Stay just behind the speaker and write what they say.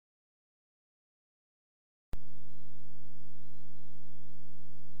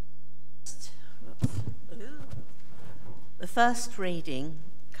first reading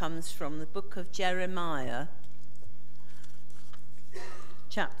comes from the book of Jeremiah,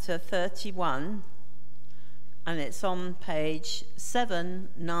 chapter 31, and it's on page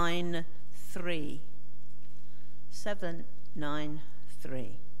 793.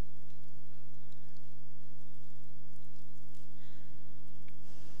 793.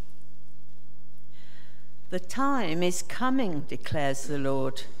 The time is coming, declares the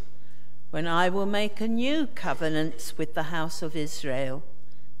Lord, when I will make a new covenant with the house of Israel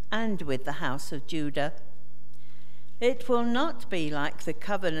and with the house of Judah. It will not be like the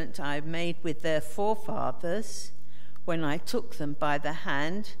covenant I made with their forefathers when I took them by the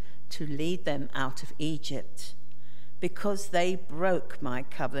hand to lead them out of Egypt, because they broke my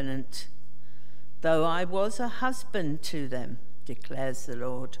covenant, though I was a husband to them, declares the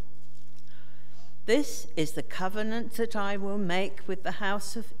Lord. This is the covenant that I will make with the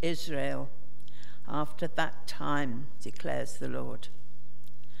house of Israel after that time, declares the Lord.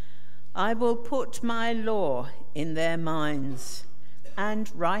 I will put my law in their minds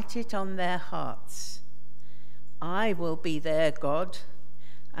and write it on their hearts. I will be their God,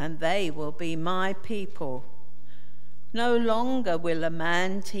 and they will be my people. No longer will a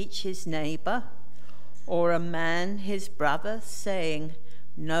man teach his neighbor, or a man his brother, saying,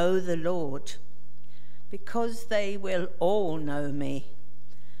 "Know the Lord," because they will all know me,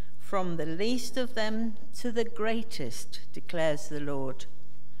 from the least of them to the greatest, declares the Lord.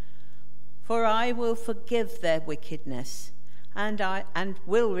 For I will forgive their wickedness, and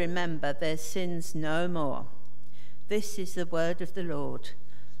will remember their sins no more. This is the word of the Lord.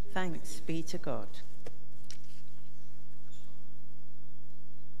 Thanks be to God.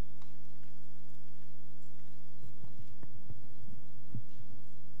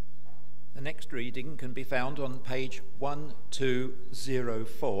 The next reading can be found on page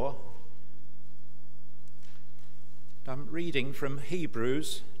 1204. I'm reading from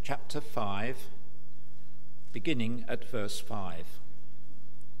Hebrews chapter 5, beginning at verse 5.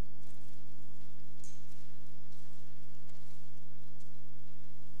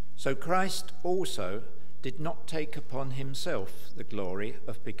 So Christ also did not take upon himself the glory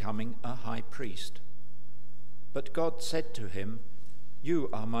of becoming a high priest, but God said to him, "You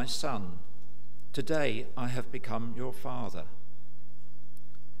are my son. Today I have become your father."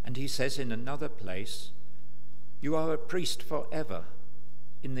 And he says in another place, "You are a priest forever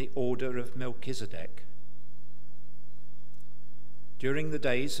in the order of Melchizedek." During the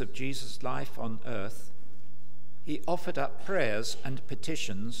days of Jesus' life on earth, he offered up prayers and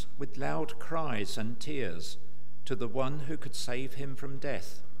petitions with loud cries and tears to the one who could save him from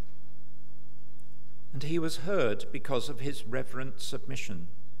death. And he was heard because of his reverent submission.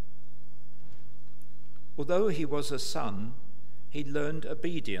 Although he was a son, he learned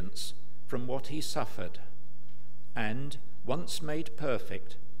obedience from what he suffered, and, once made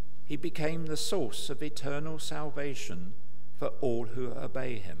perfect, he became the source of eternal salvation for all who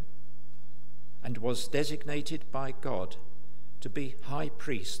obey him, and was designated by God to be high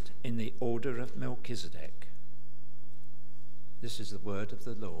priest in the order of Melchizedek. This is the word of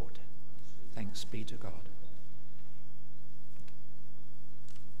the Lord. Thanks be to God.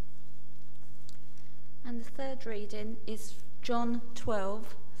 And the third reading is John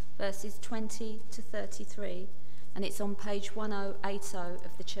 12, verses 20 to 33, and it's on page 1080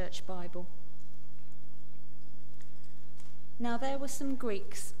 of the Church Bible. Now there were some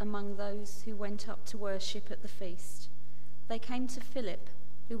Greeks among those who went up to worship at the feast. They came to Philip,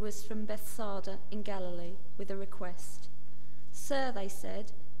 who was from Bethsaida in Galilee, with a request. "Sir," they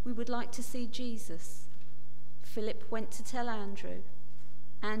said, "we would like to see Jesus." Philip went to tell Andrew.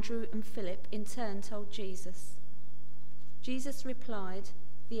 Andrew and Philip in turn told Jesus. Jesus replied,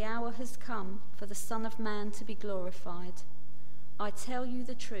 "The hour has come for the Son of Man to be glorified. I tell you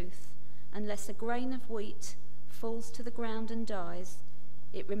the truth, unless a grain of wheat falls to the ground and dies,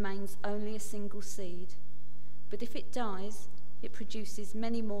 it remains only a single seed. But if it dies, it produces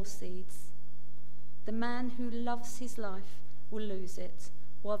many more seeds. The man who loves his life will lose it,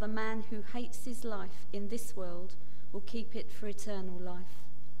 while the man who hates his life in this world will keep it for eternal life.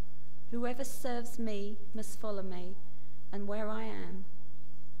 Whoever serves me must follow me, and where I am,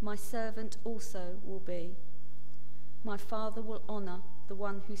 my servant also will be. My Father will honor the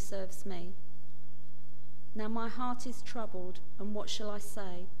one who serves me. Now my heart is troubled, and what shall I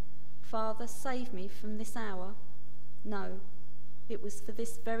say? Father, save me from this hour? No, it was for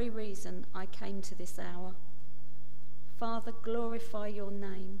this very reason I came to this hour. Father, glorify your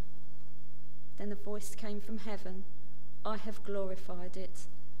name." Then a voice came from heaven, "I have glorified it,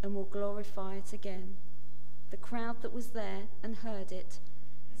 and will glorify it again." The crowd that was there and heard it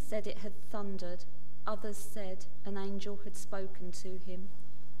said it had thundered. Others said an angel had spoken to him.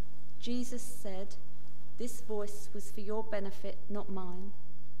 Jesus said, "This voice was for your benefit, not mine.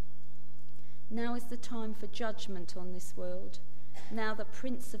 Now is the time for judgment on this world. Now the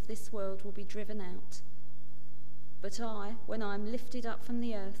prince of this world will be driven out. But I, when I am lifted up from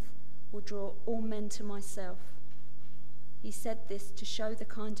the earth, will draw all men to myself." He said this to show the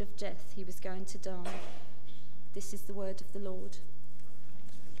kind of death he was going to die. This is the word of the Lord.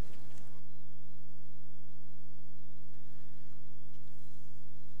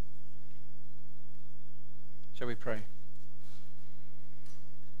 Shall we pray?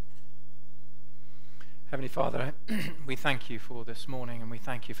 Heavenly Father, we thank you for this morning and we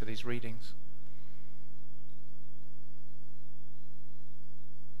thank you for these readings.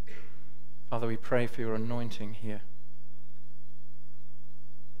 Father, we pray for your anointing here.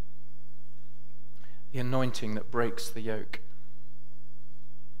 The anointing that breaks the yoke.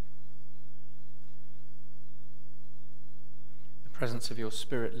 The presence of your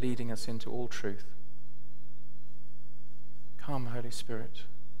Spirit leading us into all truth. Come, Holy Spirit.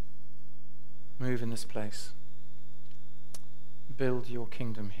 Move in this place. Build your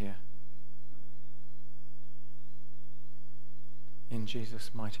kingdom here. In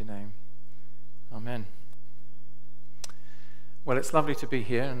Jesus' mighty name. Amen. Well, it's lovely to be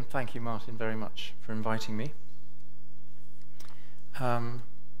here, and thank you, Martin, very much for inviting me.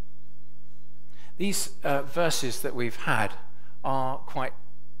 These verses that we've had are quite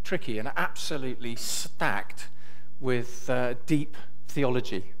tricky and absolutely stacked with deep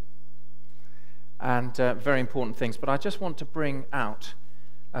theology and very important things. But I just want to bring out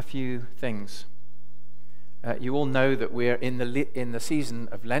a few things. You all know that we're in the season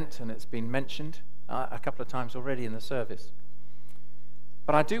of Lent, and it's been mentioned a couple of times already in the service.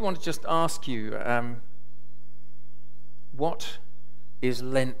 But I do want to just ask you, what is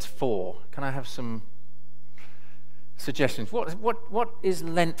Lent for? Can I have some suggestions? What is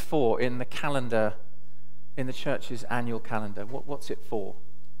Lent for in the calendar, in the church's annual calendar? What's it for?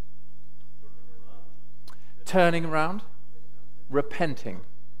 Turning around, repenting.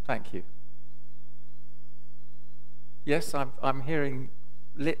 Thank you. Yes, I'm hearing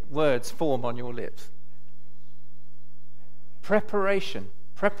words form on your lips. Preparation.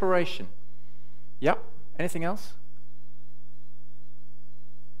 Yep. Anything else?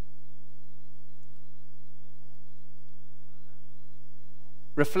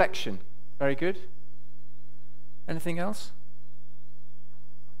 Reflection. Very good. Anything else?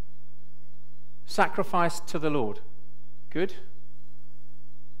 Sacrifice to the Lord. Good.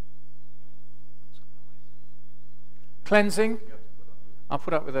 Cleansing. I'll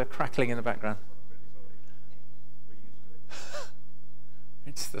put up with a crackling in the background.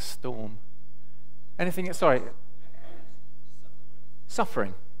 It's the storm. Anything else? Sorry.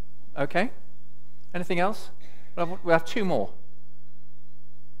 Suffering. Okay. Anything else? We have two more.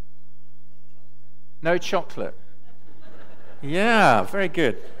 No chocolate. Yeah, very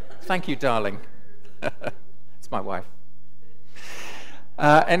good. Thank you, darling. It's my wife.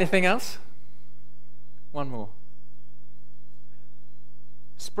 Anything else? One more.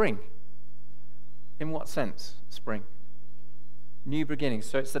 Spring. In what sense, spring? New beginnings.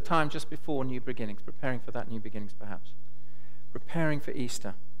 So it's the time just before new beginnings, preparing for that new beginnings perhaps. Preparing for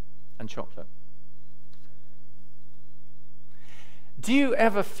Easter and chocolate. Do you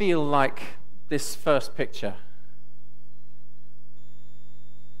ever feel like this first picture?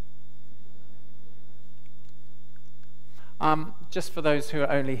 Just for those who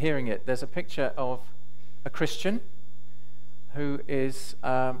are only hearing it, there's a picture of a Christian who is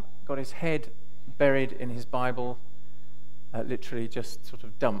got his head buried in his Bible, literally just sort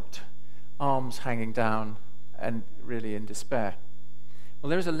of dumped, arms hanging down, and really in despair. Well,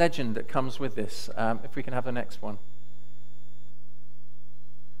 there is a legend that comes with this. If we can have the next one.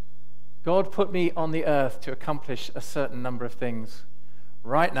 God put me on the earth to accomplish a certain number of things.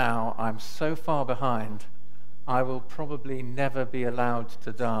 Right now, I'm so far behind, I will probably never be allowed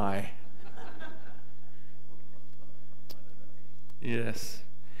to die. Yes.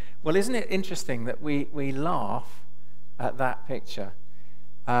 Well, isn't it interesting that we laugh at that picture?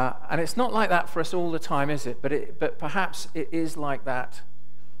 And it's not like that for us all the time, is it? But perhaps it is like that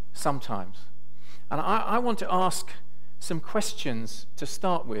sometimes. And I want to ask some questions to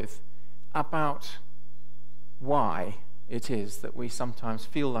start with about why it is that we sometimes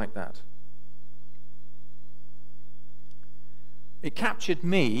feel like that. It captured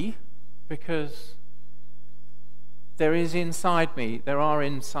me because there are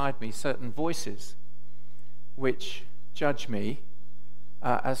inside me certain voices which judge me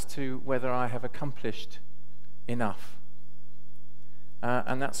as to whether I have accomplished enough.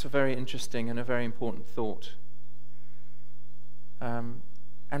 And that's a very interesting and a very important thought.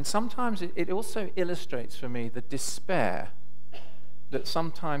 And sometimes it also illustrates for me the despair that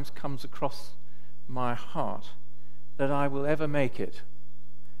sometimes comes across my heart that I will ever make it,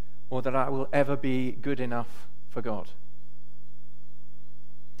 or that I will ever be good enough for God.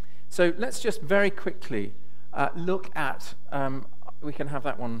 So let's just very quickly look at, we can have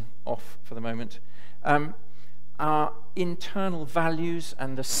that one off for the moment, our internal values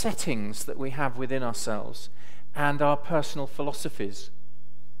and the settings that we have within ourselves and our personal philosophies.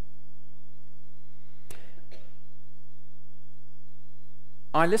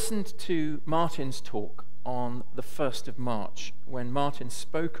 I listened to Martin's talk on the 1st of March when Martin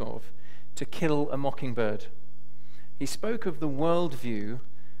spoke of To Kill a Mockingbird. He spoke of the worldview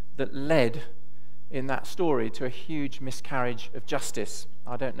that led in that story to a huge miscarriage of justice.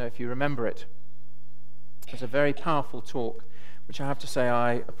 I don't know if you remember it. It was a very powerful talk, which I have to say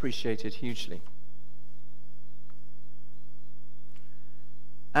I appreciated hugely.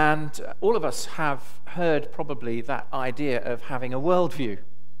 And all of us have heard probably that idea of having a worldview.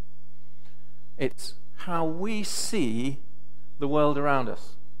 It's how we see the world around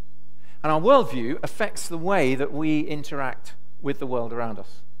us. And our worldview affects the way that we interact with the world around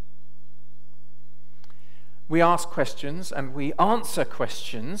us. We ask questions and we answer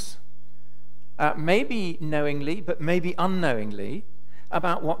questions, maybe knowingly, but maybe unknowingly,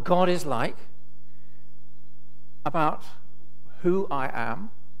 about what God is like, about who I am,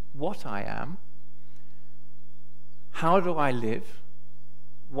 what I am, how do I live,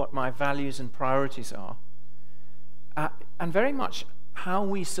 what my values and priorities are, and very much how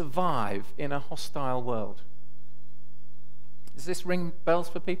we survive in a hostile world. Does this ring bells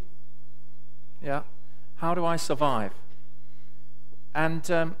for people? Yeah? How do I survive? And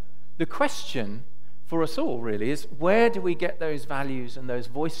the question for us all really is, where do we get those values and those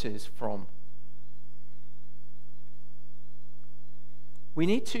voices from? We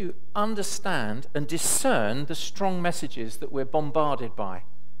need to understand and discern the strong messages that we're bombarded by.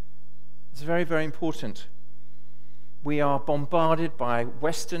 It's very, very important. We are bombarded by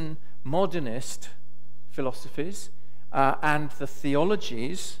Western modernist philosophies and the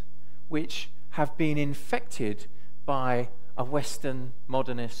theologies which have been infected by a Western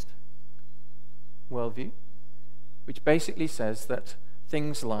modernist worldview, which basically says that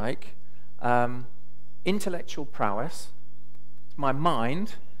things like intellectual prowess, my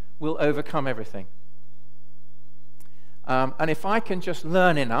mind, will overcome everything. And if I can just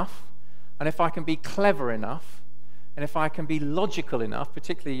learn enough, and if I can be clever enough, and if I can be logical enough,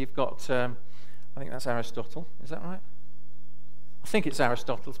 particularly you've got, I think that's Aristotle, is that right? I think it's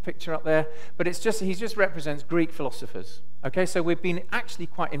Aristotle's picture up there, but it's just, he just represents Greek philosophers. Okay, so we've been actually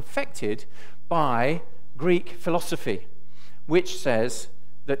quite infected by Greek philosophy, which says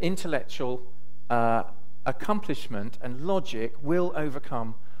that intellectual accomplishment and logic will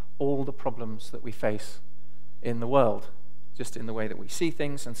overcome all the problems that we face in the world, just in the way that we see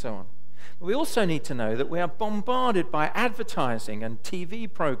things and so on. But we also need to know that we are bombarded by advertising and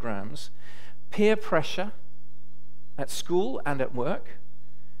TV programs, peer pressure at school and at work,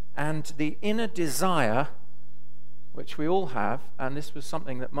 and the inner desire, which we all have, and this was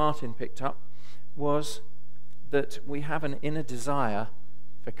something that Martin picked up, was that we have an inner desire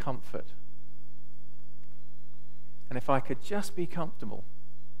for comfort. And if I could just be comfortable,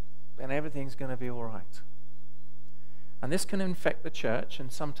 then everything's going to be all right. And this can infect the church,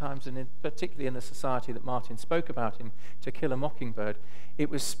 and sometimes, particularly in the society that Martin spoke about in To Kill a Mockingbird, it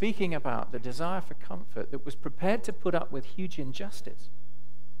was speaking about the desire for comfort that was prepared to put up with huge injustice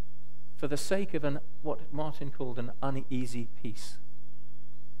for the sake of what Martin called an uneasy peace.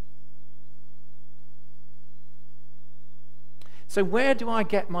 So where do I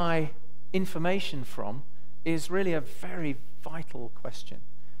get my information from is really a very vital question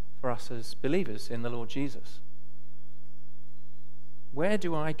for us as believers in the Lord Jesus. Where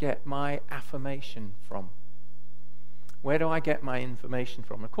do I get my affirmation from? Where do I get my information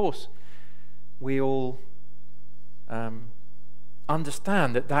from? Of course, we all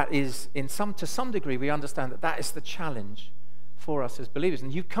understand that is, to some degree, we understand that is the challenge for us as believers.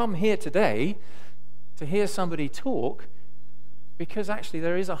 And you come here today to hear somebody talk because actually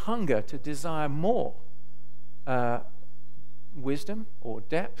there is a hunger to desire more wisdom or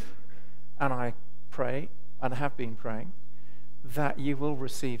depth. And I pray, and have been praying, that you will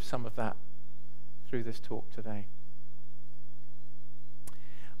receive some of that through this talk today.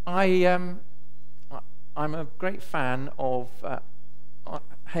 I'm a great fan of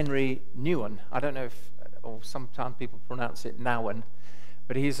Henry Nouwen. I don't know if, or sometimes people pronounce it Nouwen,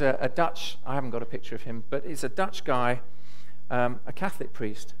 but he's a Dutch, I haven't got a picture of him, but he's a Dutch guy a Catholic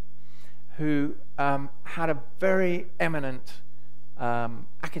priest who had a very eminent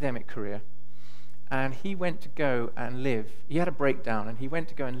academic career, and he went to go and live. He had a breakdown, and he went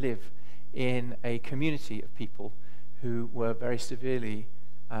to go and live in a community of people who were very severely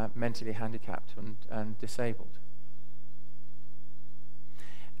mentally handicapped and disabled.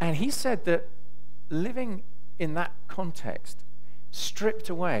 And he said that living in that context stripped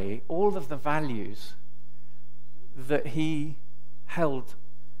away all of the values that he held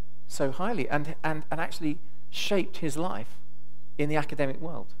so highly and actually shaped his life in the academic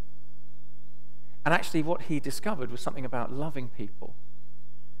world. And actually what he discovered was something about loving people,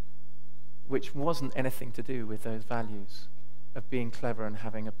 which wasn't anything to do with those values of being clever and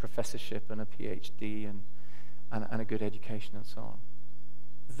having a professorship and a PhD and a good education and so on.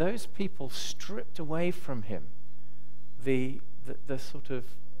 Those people stripped away from him the sort of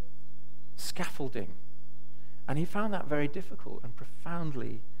scaffolding, and he found that very difficult and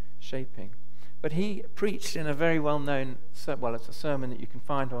profoundly shaping. But he preached in a very well-known, well, it's a sermon that you can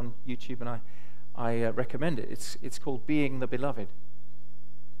find on YouTube, and I recommend it. It's called Being the Beloved.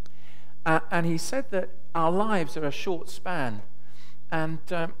 And he said that our lives are a short span, and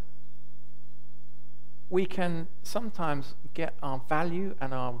we can sometimes get our value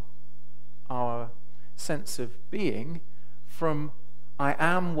and our sense of being from I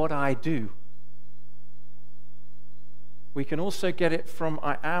am what I do. We can also get it from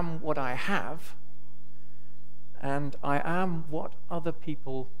I am what I have, and I am what other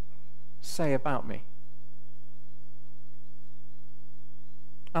people say about me.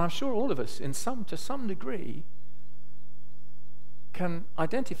 And I'm sure all of us, to some degree, can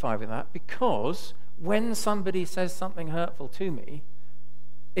identify with that, because when somebody says something hurtful to me,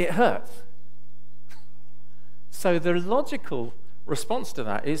 it hurts. So the logical response to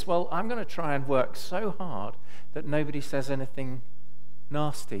that is, well, I'm going to try and work so hard that nobody says anything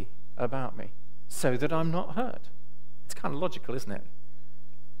nasty about me, so that I'm not hurt. It's kind of logical, isn't it?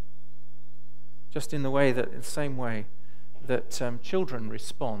 Just in the same way that children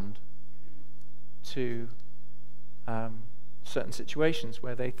respond to certain situations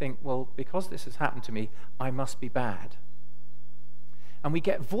where they think, well, because this has happened to me, I must be bad. And we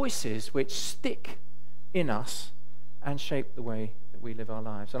get voices which stick in us and shape the way that we live our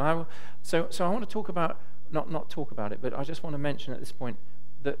lives. And so I want to talk about, not talk about it, but I just want to mention at this point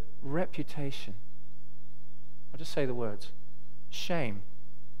that reputation, I'll just say the words, shame,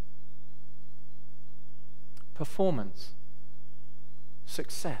 performance,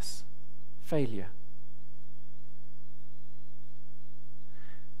 success, failure.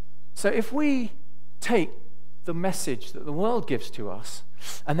 So if we take the message that the world gives to us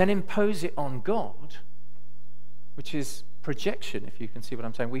and then impose it on God, which is projection, if you can see what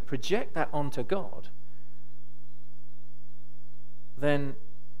I'm saying, we project that onto God, then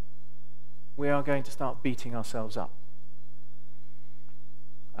we are going to start beating ourselves up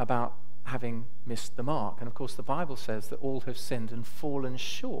about having missed the mark. And of course the Bible says that all have sinned and fallen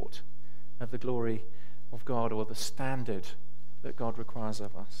short of the glory of God, or the standard that God requires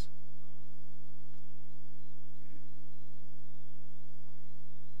of us.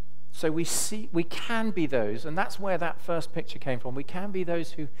 So we can be those, and that's where that first picture came from. We can be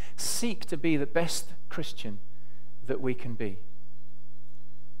those who seek to be the best Christian that we can be.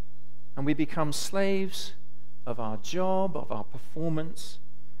 And we become slaves of our job, of our performance,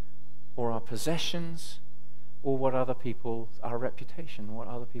 or our possessions, or what other people, our reputation, what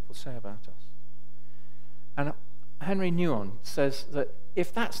other people say about us. And Henry Nouwen says that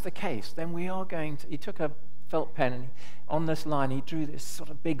if that's the case, then we are going to, he took a felt pen, and on this line he drew this sort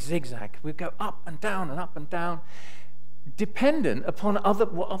of big zigzag. We go up and down, dependent upon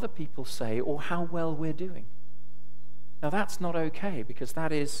what other people say or how well we're doing. Now that's not okay, because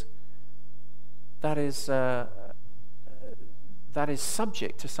that is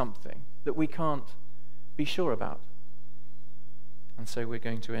subject to something that we can't be sure about. And so we're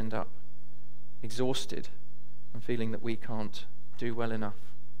going to end up exhausted and feeling that we can't do well enough.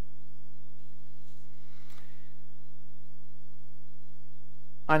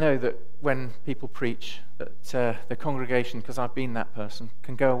 I know that when people preach, that the congregation, because I've been that person,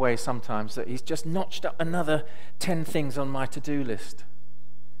 can go away sometimes that he's just notched up another 10 things on my to-do list.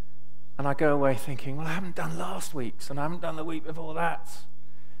 And I go away thinking, well, I haven't done last week's, and I haven't done the week before that.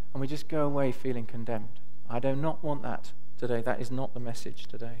 And we just go away feeling condemned. I do not want that today. That is not the message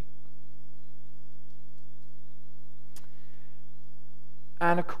today.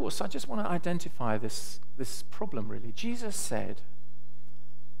 And of course, I just want to identify this problem, really. Jesus said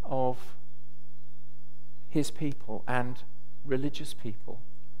of his people and religious people,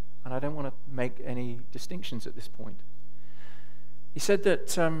 and I don't want to make any distinctions at this point, He said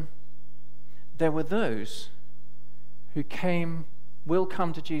that there were those who will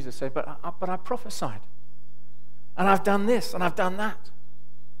come to Jesus, say, but I prophesied, and I've done this, and I've done that,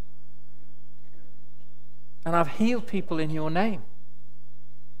 and I've healed people in your name.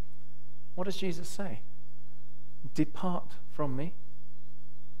 What does Jesus say? Depart from me,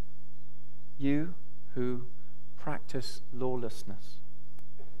 you who practice lawlessness.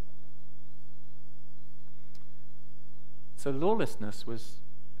 So lawlessness was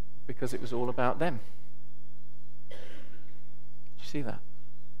because it was all about them. Did you see that?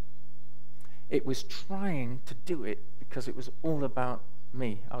 It was trying to do it because it was all about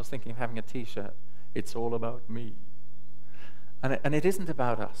me. I was thinking of having a t-shirt. It's all about me. And it isn't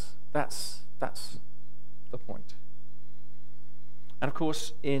about us. That's the point. And of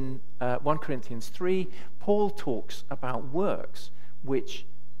course, in 1 Corinthians 3, Paul talks about works which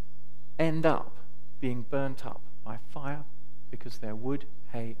end up being burnt up by fire because they're wood,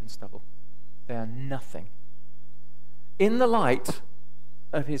 hay, and stubble. They are nothing. In the light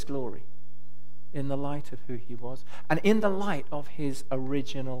of his glory, in the light of who he was, and in the light of his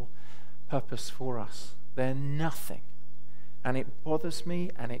original purpose for us, they're nothing. And it bothers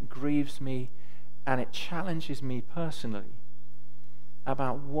me, and it grieves me, and it challenges me personally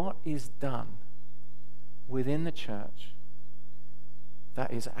about what is done within the church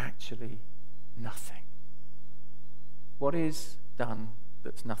that is actually nothing. What is done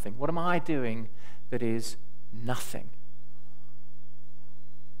that's nothing? What am I doing that is nothing?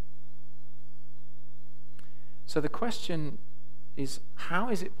 So the question is, how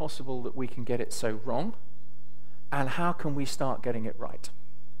is it possible that we can get it so wrong? And how can we start getting it right?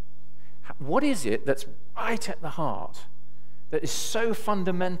 What is it that's right at the heart that is so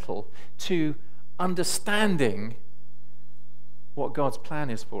fundamental to understanding what God's plan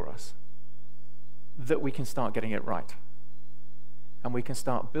is for us that we can start getting it right? And we can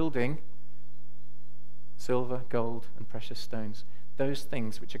start building silver, gold, and precious stones, those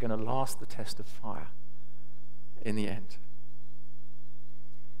things which are going to last the test of fire in the end.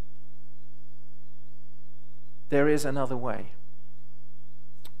 There is another way.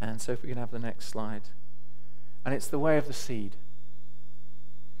 And so if we can have the next slide. And it's the way of the seed.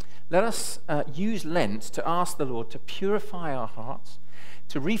 Let us use Lent to ask the Lord to purify our hearts,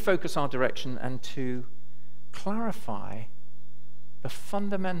 to refocus our direction, and to clarify the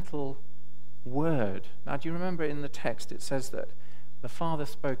fundamental word. Now, do you remember in the text it says that the Father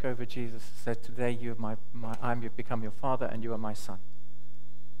spoke over Jesus and said, "Today you have become your Father and you are my Son."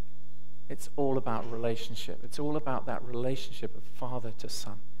 It's all about relationship. It's all about that relationship of father to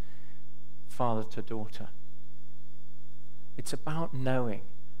son, father to daughter. It's about knowing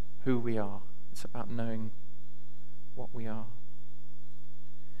who we are. It's about knowing what we are.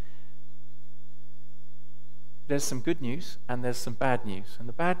 There's some good news and there's some bad news. And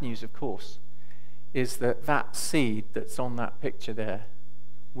the bad news, of course, is that that seed that's on that picture there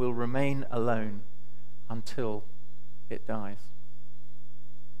will remain alone until it dies.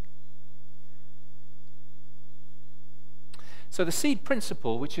 So the seed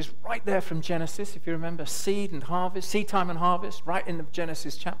principle, which is right there from Genesis, if you remember, seed and harvest, seed time and harvest, right in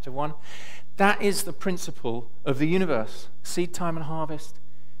Genesis chapter 1, that is the principle of the universe. Seed time and harvest,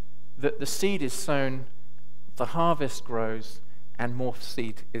 that the seed is sown, the harvest grows, and more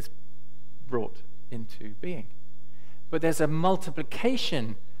seed is brought into being. But there's a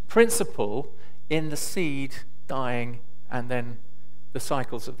multiplication principle in the seed dying and then the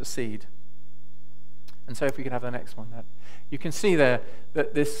cycles of the seed. And so if we can have the next one, that you can see there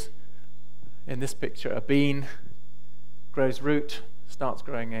that in this picture, a bean grows root, starts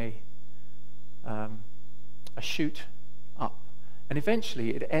growing a shoot up, and eventually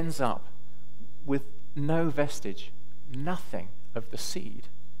it ends up with no vestige, nothing of the seed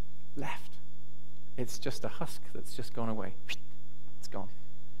left. It's just a husk that's just gone away. It's gone.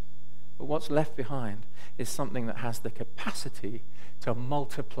 But what's left behind is something that has the capacity to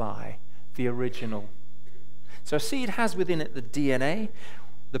multiply the original. So a seed has within it the DNA,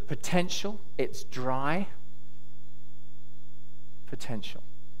 the potential. It's dry potential.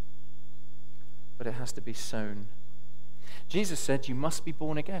 But it has to be sown. Jesus said, you must be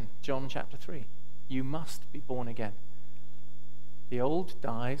born again. John chapter 3. You must be born again. The old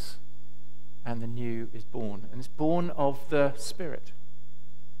dies and the new is born. And it's born of the Spirit.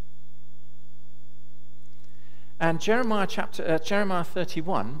 And Jeremiah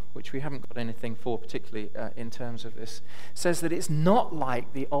 31, which we haven't got anything for particularly in terms of this, says that it's not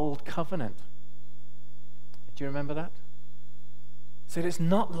like the old covenant. Do you remember that? It said it's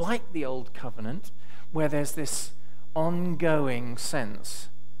not like the old covenant where there's this ongoing sense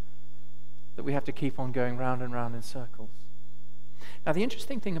that we have to keep on going round and round in circles. Now, the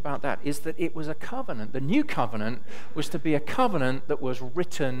interesting thing about that is that it was a covenant. The new covenant was to be a covenant that was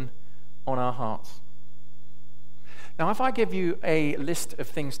written on our hearts. Now, if I give you a list of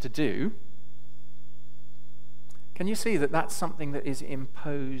things to do, can you see that that's something that is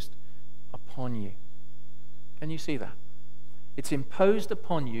imposed upon you? Can you see that? It's imposed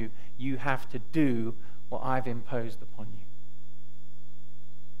upon you. You have to do what I've imposed upon you.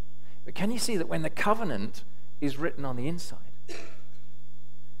 But can you see that when the covenant is written on the inside,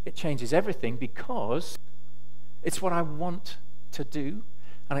 it changes everything, because it's what I want to do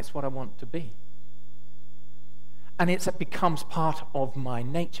and it's what I want to be. And it becomes part of my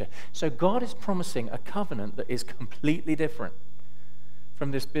nature. So God is promising a covenant that is completely different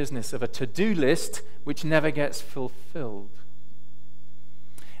from this business of a to-do list which never gets fulfilled.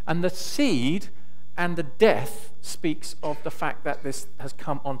 And the seed and the death speaks of the fact that this has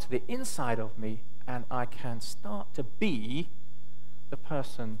come onto the inside of me, and I can start to be the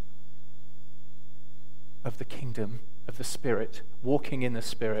person of the kingdom of the Spirit, walking in the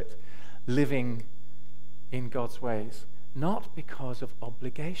Spirit, living in God's ways, not because of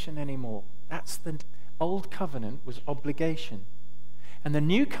obligation anymore. That's the old covenant was obligation. And the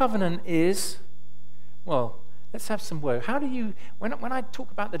new covenant is, well, let's have some word. How do you, when I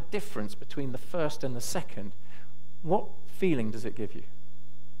talk about the difference between the first and the second, what feeling does it give you?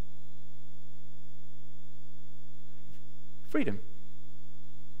 Freedom.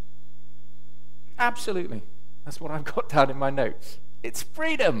 Absolutely. That's what I've got down in my notes. It's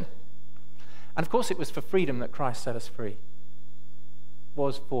freedom. And of course it was for freedom that Christ set us free.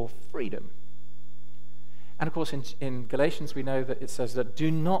 Was for freedom. And of course in Galatians we know that it says that do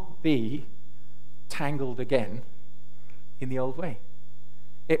not be tangled again in the old way.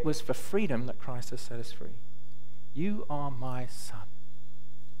 It was for freedom that Christ has set us free. You are my son.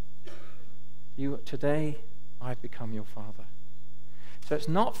 Today I've become your father. So it's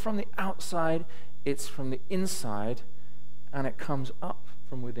not from the outside, it's from the inside, and it comes up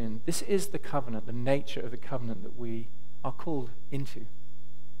from within. This is the covenant, the nature of the covenant that we are called into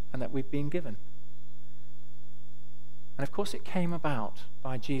and that we've been given. And of course it came about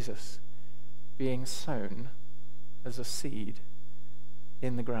by Jesus being sown as a seed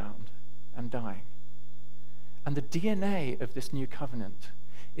in the ground and dying. And the DNA of this new covenant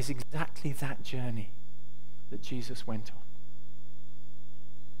is exactly that journey that Jesus went on.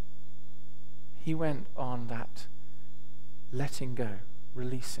 He went on that letting go,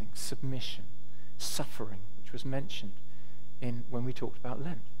 releasing, submission, suffering, which was mentioned when we talked about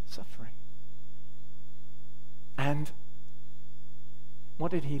Lent, suffering. And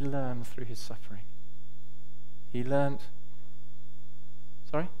what did he learn through his suffering? He learned,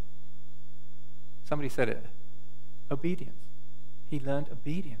 sorry? Somebody said it. Obedience. He learned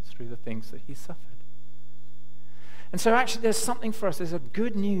obedience through the things that he suffered. And so actually there's something for us. There's a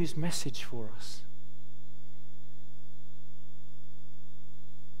good news message for us.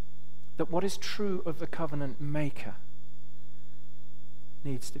 That what is true of the covenant maker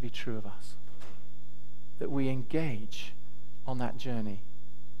needs to be true of us. That we engage on that journey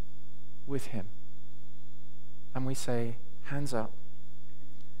with him. And we say, hands up,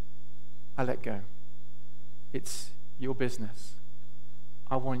 I let go. It's your business.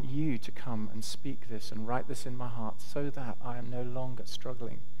 I want you to come and speak this and write this in my heart so that I am no longer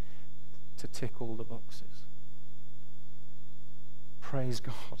struggling to tick all the boxes. Praise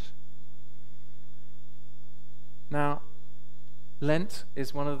God. Now, Lent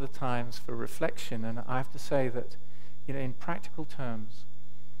is one of the times for reflection, and I have to say that, in practical terms,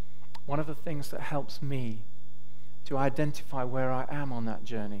 one of the things that helps me to identify where I am on that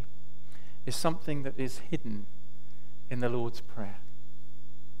journey is something that is hidden in the Lord's Prayer.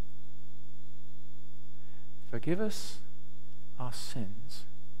 Forgive us our sins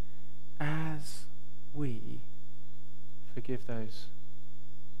as we forgive those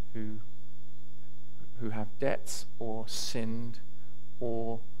who have debts or sinned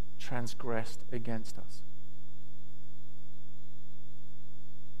or transgressed against us.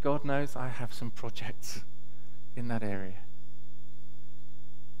 God knows I have some projects in that area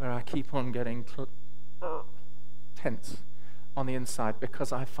where I keep on getting tense on the inside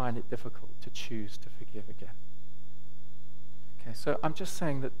because I find it difficult to choose to forgive again. Okay, so I'm just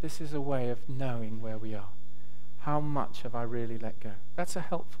saying that this is a way of knowing where we are. How much have I really let go? That's a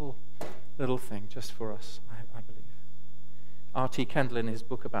helpful little thing just for us, I believe. R.T. Kendall, in his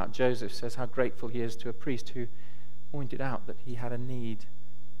book about Joseph, says how grateful he is to a priest who pointed out that he had a need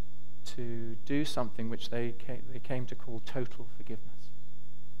to do something which they came to call total forgiveness.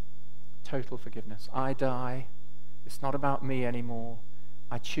 Total forgiveness. I die. It's not about me anymore.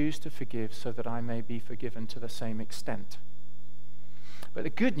 I choose to forgive so that I may be forgiven to the same extent. But the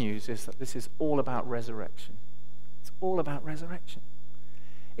good news is that this is all about resurrection. It's all about resurrection.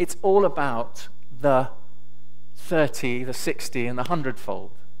 It's all about the 30, the 60, and the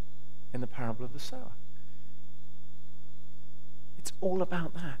 100-fold in the parable of the sower. It's all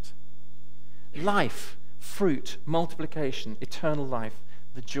about that. Life, fruit, multiplication, eternal life,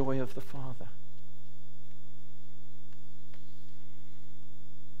 the joy of the Father.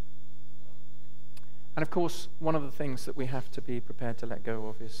 And of course, one of the things that we have to be prepared to let go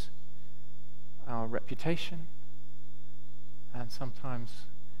of is our reputation, and sometimes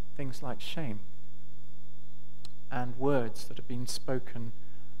things like shame and words that have been spoken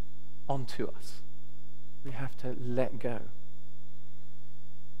onto us. We have to let go.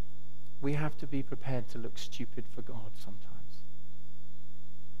 We have to be prepared to look stupid for God sometimes.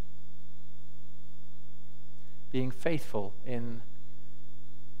 Being faithful in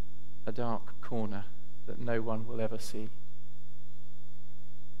a dark corner that no one will ever see.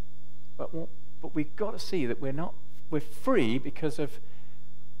 But we've got to see that we're free because of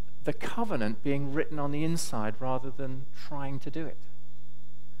the covenant being written on the inside rather than trying to do it.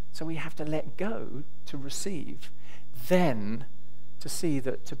 So we have to let go to receive, then to see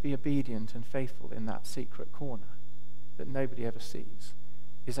that to be obedient and faithful in that secret corner that nobody ever sees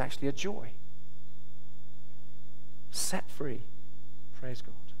is actually a joy. Set free. Praise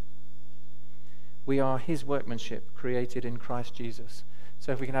God. We are his workmanship, created in Christ Jesus.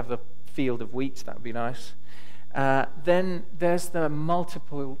 So if we can have the field of wheat, that would be nice. Then there's the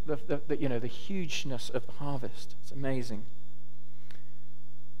multiple, the hugeness of the harvest. It's amazing.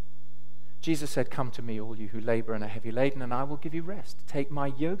 Jesus said, "Come to me, all you who labor and are heavy laden, and I will give you rest. Take my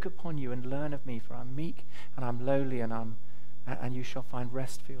yoke upon you and learn of me, for I'm meek and I'm lowly, and you shall find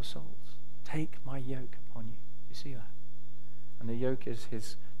rest for your souls." Take my yoke upon you. You see that? And the yoke is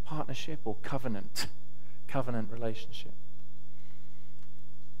his partnership or covenant relationship.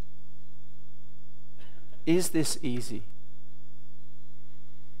 Is this easy?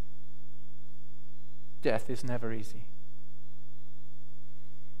 Death is never easy.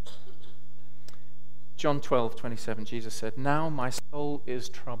 John 12:27, Jesus said, "Now my soul is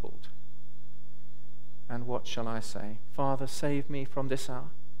troubled. And what shall I say? Father, save me from this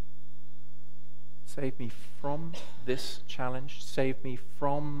hour. Save me from this challenge. Save me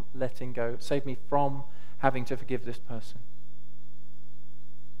from letting go. Save me from having to forgive this person."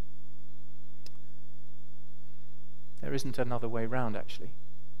 There isn't another way round, actually.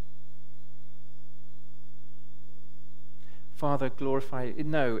 Father, glorify you.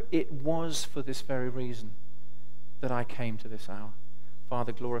 No, it was for this very reason that I came to this hour.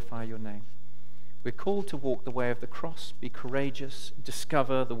 Father, glorify your name. We're called to walk the way of the cross, be courageous,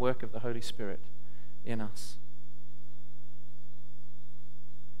 discover the work of the Holy Spirit in us.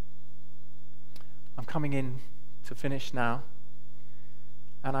 I'm coming in to finish now,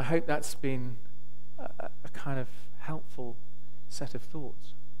 and I hope that's been a kind of helpful set of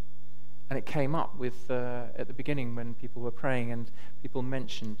thoughts. And it came up with at the beginning when people were praying, and people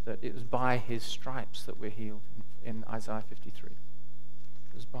mentioned that it was by his stripes that we're healed in Isaiah 53.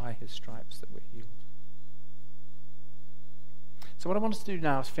 It was by his stripes that we're healed. So what I want us to do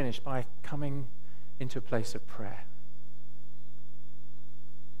now is finish by coming into a place of prayer.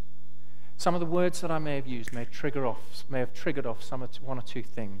 Some of the words that I may have used may have triggered off one or two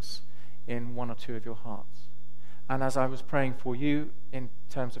things in one or two of your hearts. And as I was praying for you in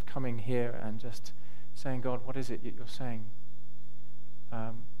terms of coming here and just saying, "God, what is it that you're saying?"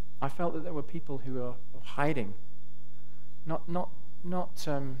 I felt that there were people who are hiding, not in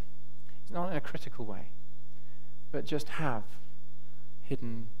a critical way, but just have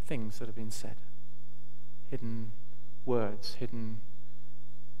hidden things that have been said, hidden words, hidden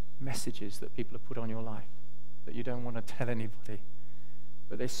messages that people have put on your life that you don't want to tell anybody,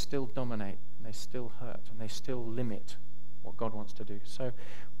 but they still dominate, and they still hurt, and they still limit what God wants to do. So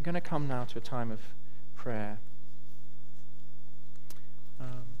we're going to come now to a time of prayer.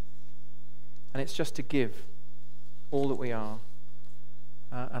 And it's just to give all that we are.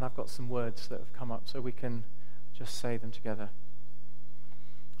 And I've got some words that have come up, so we can just say them together.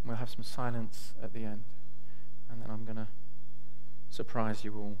 We'll have some silence at the end, and then I'm going to surprise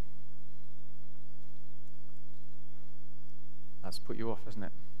you all. That's put you off, hasn't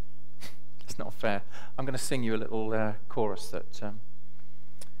it? It's not fair. I'm going to sing you a little chorus that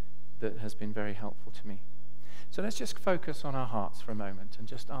has been very helpful to me. So let's just focus on our hearts for a moment and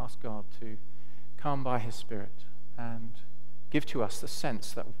just ask God to come by his Spirit and give to us the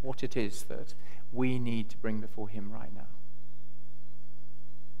sense that what it is that we need to bring before him right now.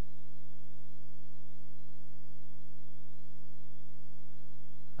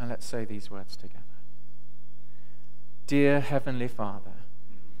 And let's say these words together. Dear Heavenly Father,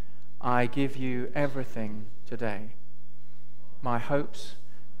 I give you everything today. My hopes,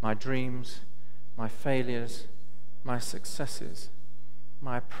 my dreams, my failures, my successes,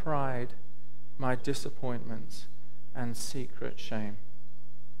 my pride, my disappointments, and secret shame.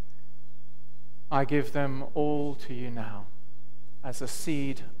 I give them all to you now, as a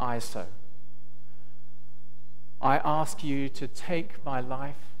seed I sow. I ask you to take my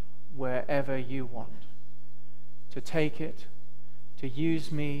life wherever you want, to take it, to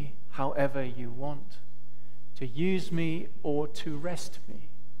use me however you want, to use me or to rest me.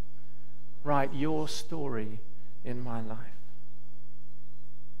 Write your story in my life.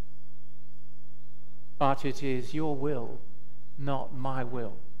 But it is your will, not my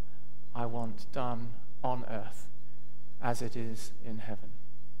will, I want done on earth as it is in heaven.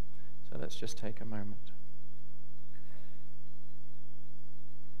 So let's just take a moment.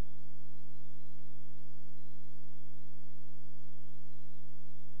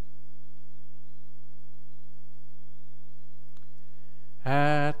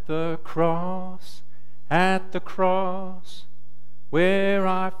 At the cross, where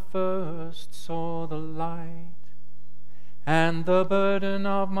I first saw the light, and the burden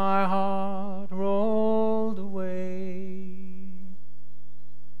of my heart rolled away.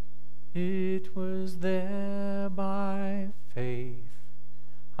 It was there by faith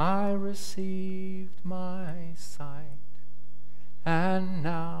I received my sight, and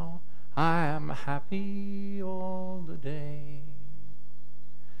now I am happy all the day.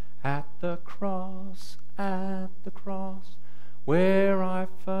 At the cross, where I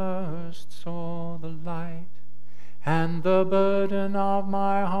first saw the light, and the burden of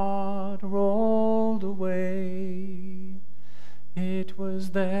my heart rolled away. It was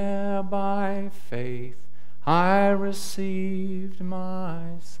there by faith I received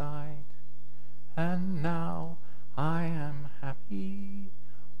my sight, and now I am happy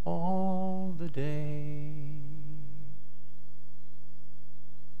all the day.